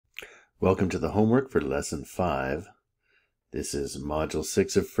Welcome to the homework for Lesson 5. This is Module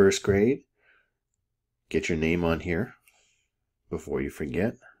 6 of first grade. Get your name on here before you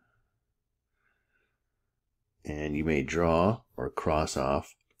forget. And you may draw or cross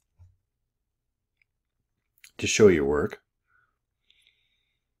off to show your work.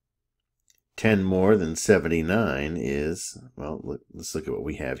 10 more than 79 is, well, let's look at what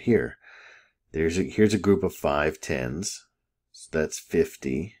we have here. Here's a group of 5 tens, so that's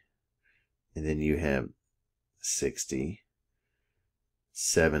 50. And then you have 60,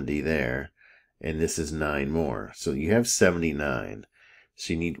 70 there, and this is 9 more. So you have 79.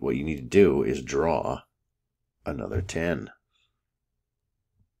 So what you need to do is draw another 10.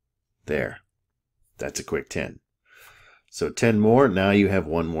 There. That's a quick 10. So 10 more, now you have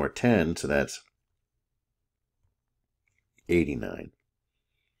one more 10, so that's 89.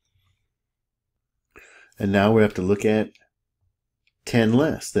 And now we have to look at 10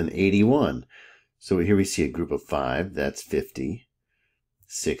 less than 81. So here we see a group of 5. That's 50,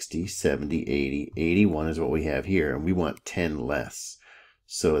 60, 70, 80. 81 is what we have here, and we want 10 less.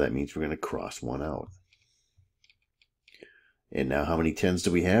 So that means we're going to cross one out. And now how many 10s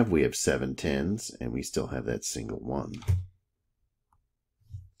do we have? We have 7 10s, and we still have that single 1.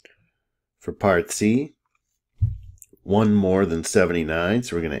 For part C, 1 more than 79,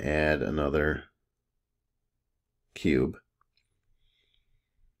 so we're going to add another cube.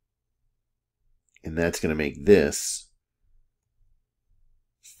 And that's going to make this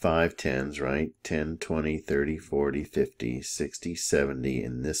 5 10s, right? 10, 20, 30, 40, 50, 60, 70,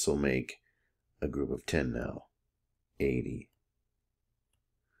 and this will make a group of 10 now, 80.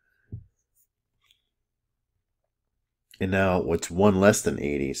 And now what's 1 less than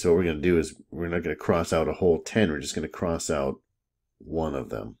 80? So what we're going to do is we're not going to cross out a whole 10, we're just going to cross out one of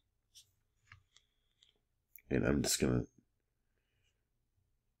them. And I'm just going to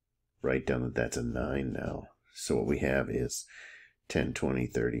write down that that's a 9 now. So what we have is 10, 20,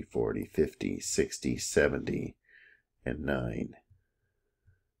 30, 40, 50, 60, 70, and 9.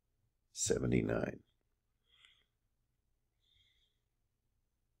 79.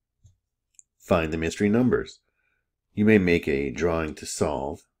 Find the mystery numbers. You may make a drawing to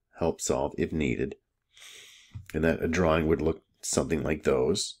solve, help solve if needed. And that a drawing would look something like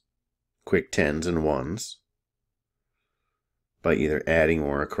those. Quick 10s and 1s. By either adding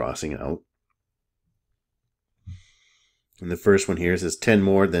or crossing out. And the first one here says 10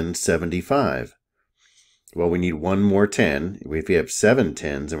 more than 75. Well, we need one more 10. If we have 7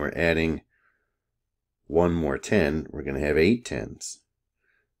 10s and we're adding one more 10, we're going to have 8 10s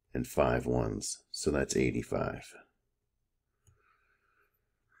and 5 1s. So that's 85.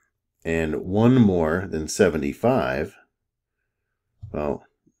 And 1 more than 75, well,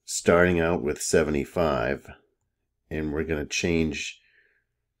 starting out with 75, and we're going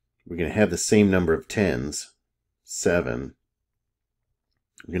to have the same number of 10s, 7.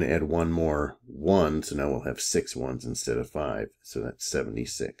 We're going to add one more 1, so now we'll have 6 1s instead of 5, so that's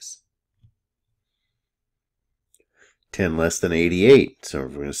 76. 10 less than 88, so we're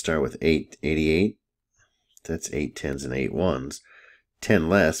going to start with 88, that's 8 10s and 8 1s. 10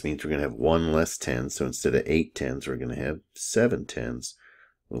 less means we're going to have 1 less 10, so instead of 8 10s, we're going to have 7 10s.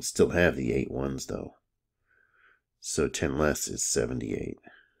 We'll still have the 8 1s though. So 10 less is 78.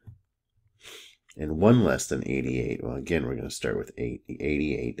 And 1 less than 88, well, again, we're going to start with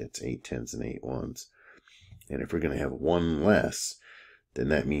 88. That's 8 10s and 8 1s. And if we're going to have 1 less, then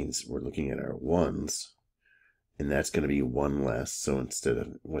that means we're looking at our 1s. And that's going to be 1 less. So instead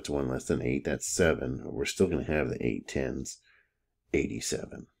of, what's 1 less than 8? That's 7. We're still going to have the 8 10s,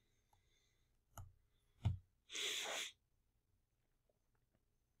 87.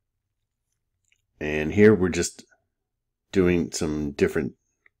 And here we're just doing some different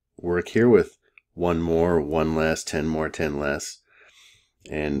work here with 1 more, 1 less, 10 more, 10 less.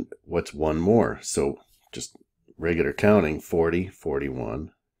 And what's 1 more? So just regular counting, 40,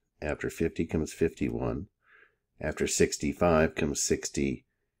 41. After 50 comes 51. After 65 comes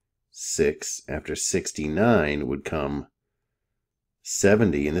 66. After 69 would come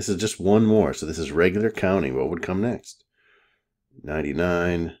 70. And this is just 1 more. So this is regular counting. What would come next?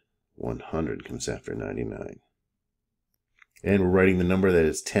 99. 100 comes after 99. And we're writing the number that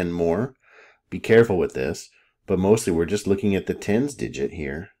is 10 more. Be careful with this, but mostly we're just looking at the tens digit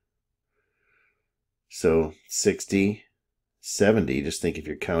here. So 60, 70, just think if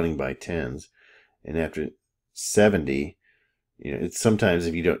you're counting by tens. And after 70, it's sometimes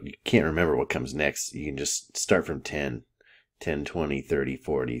if you can't remember what comes next, you can just start from 10. 10, 20, 30,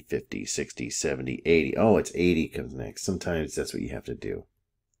 40, 50, 60, 70, 80. Oh, it's 80 comes next. Sometimes that's what you have to do.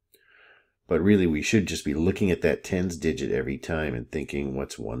 But really, we should just be looking at that tens digit every time and thinking,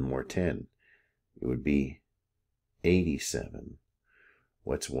 what's one more 10? It would be 87.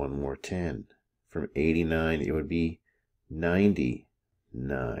 What's one more 10? From 89, it would be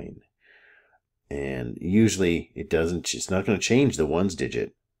 99. And usually it's not going to change the ones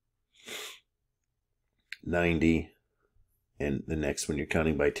digit. 90. And the next one you're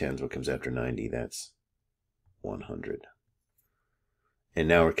counting by tens, what comes after 90? That's 100. And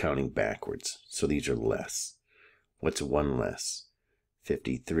now we're counting backwards. So these are less. What's one less?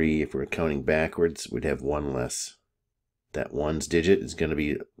 53. If we're counting backwards, we'd have one less. That ones digit is going to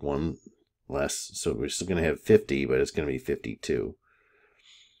be one less. So we're still going to have 50, but it's going to be 52.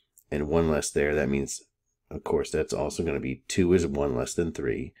 And one less there. That means, of course, that's also going to be 2 is one less than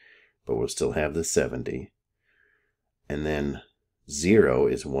 3. But we'll still have the 70. And then 0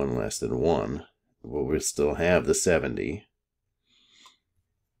 is 1 less than 1. Well, we'll still have the 70.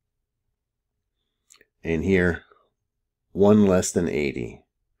 And here, 1 less than 80.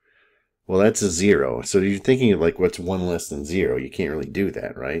 Well, that's a 0. So you're thinking of like, what's 1 less than 0? You can't really do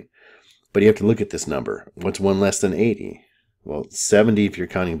that, right? But you have to look at this number. What's 1 less than 80? Well, 70 if you're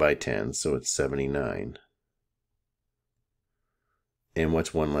counting by 10, so it's 79. And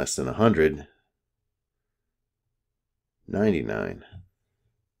what's 1 less than 100? 99.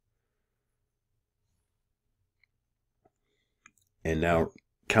 And now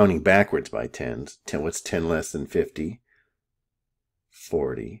counting backwards by tens. What's 10 less than 50?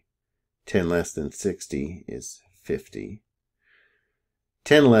 40. 10 less than 60 is 50.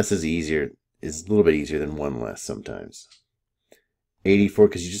 10 less is a little bit easier than 1 less sometimes. 84,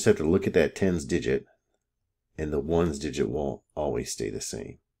 because you just have to look at that tens digit, and the ones digit will always stay the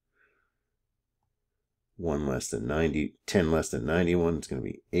same. 1 less than 90, 10 less than 91 is going to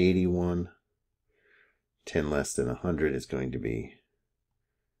be 81. 10 less than 100 is going to be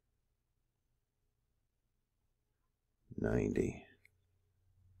 90.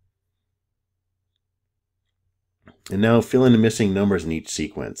 And now fill in the missing numbers in each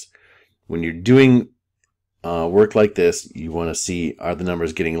sequence. When you're doing work like this, you want to see, are the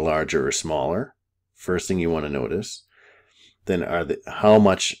numbers getting larger or smaller? First thing you want to notice. Then how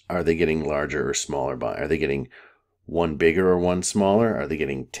much are they getting larger or smaller by? Are they getting 1 bigger or 1 smaller? Are they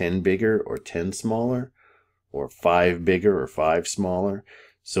getting 10 bigger or 10 smaller? Or 5 bigger or 5 smaller?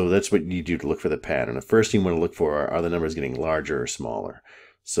 So that's what you do to look for the pattern. The first thing you want to look for are the numbers getting larger or smaller.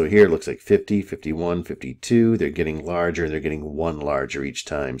 So here it looks like 50, 51, 52. They're getting larger. They're getting 1 larger each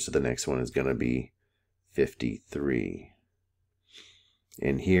time. So the next one is going to be 53.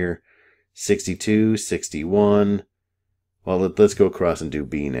 And here, 62, 61. Well, let's go across and do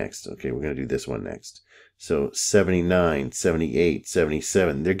B next. Okay, we're going to do this one next. So 79, 78,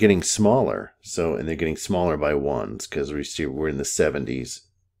 77. They're getting smaller. And they're getting smaller by ones because we're in the 70s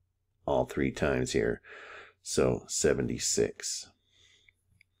all 3 times here. So 76.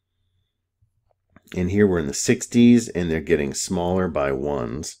 And here we're in the 60s, and they're getting smaller by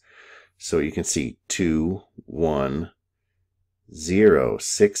ones. So you can see 2, 1, 0,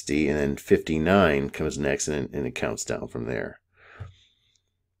 60, and then 59 comes next, and it counts down from there.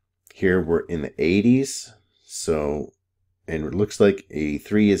 Here we're in the 80s, and it looks like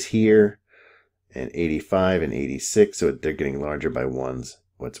 83 is here, and 85 and 86, so they're getting larger by ones.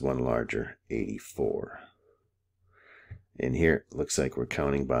 What's 1 larger? 84. And here it looks like we're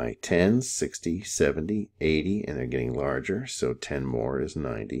counting by 10s, 60, 70, 80, and they're getting larger, so 10 more is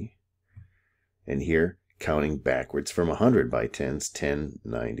 90. And here, counting backwards from 100 by 10s, 10,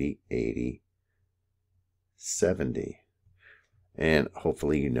 90, 80, 70. And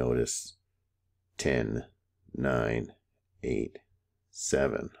hopefully you notice 10, 9, 8,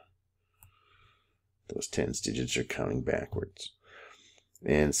 7. Those tens digits are counting backwards.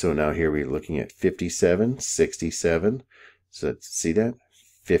 And so now here we're looking at 57, 67. So let's see that?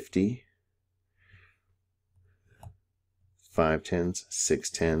 50, 5 tens, 6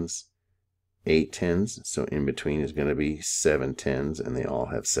 tens, 8 tens. So in between is going to be 7 tens, and they all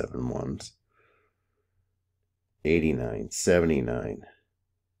have 7 ones. 89, 79,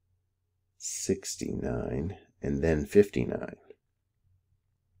 69, and then 59.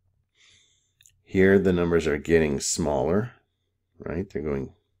 Here the numbers are getting smaller, right? They're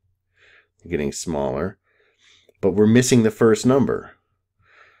getting smaller, but we're missing the first number.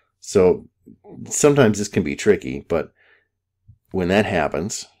 So sometimes this can be tricky, but when that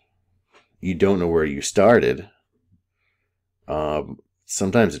happens, you don't know where you started.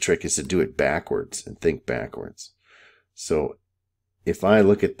 Sometimes the trick is to do it backwards and think backwards. So if I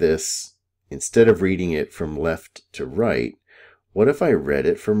look at this, instead of reading it from left to right, what if I read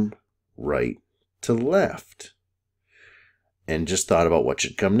it from right to left? And just thought about what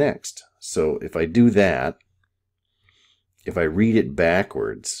should come next. So if I do that, if I read it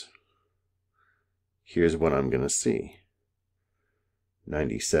backwards, here's what I'm going to see.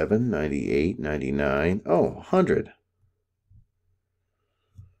 97, 98, 99, oh, 100.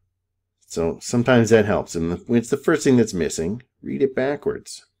 So sometimes that helps. And when it's the first thing that's missing, read it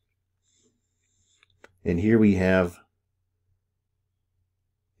backwards. And here we have,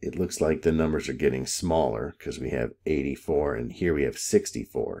 it looks like the numbers are getting smaller because we have 84 and here we have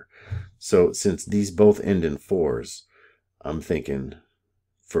 64. So since these both end in 4s, I'm thinking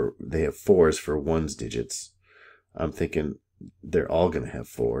they have 4s for ones digits. I'm thinking they're all going to have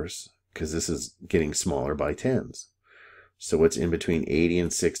 4s because this is getting smaller by 10s. So what's in between 80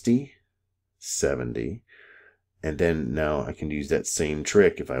 and 60? 70. And then now I can use that same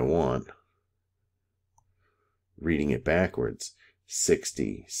trick if I want. Reading it backwards.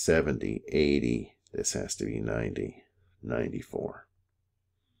 60, 70, 80. This has to be 90, 94.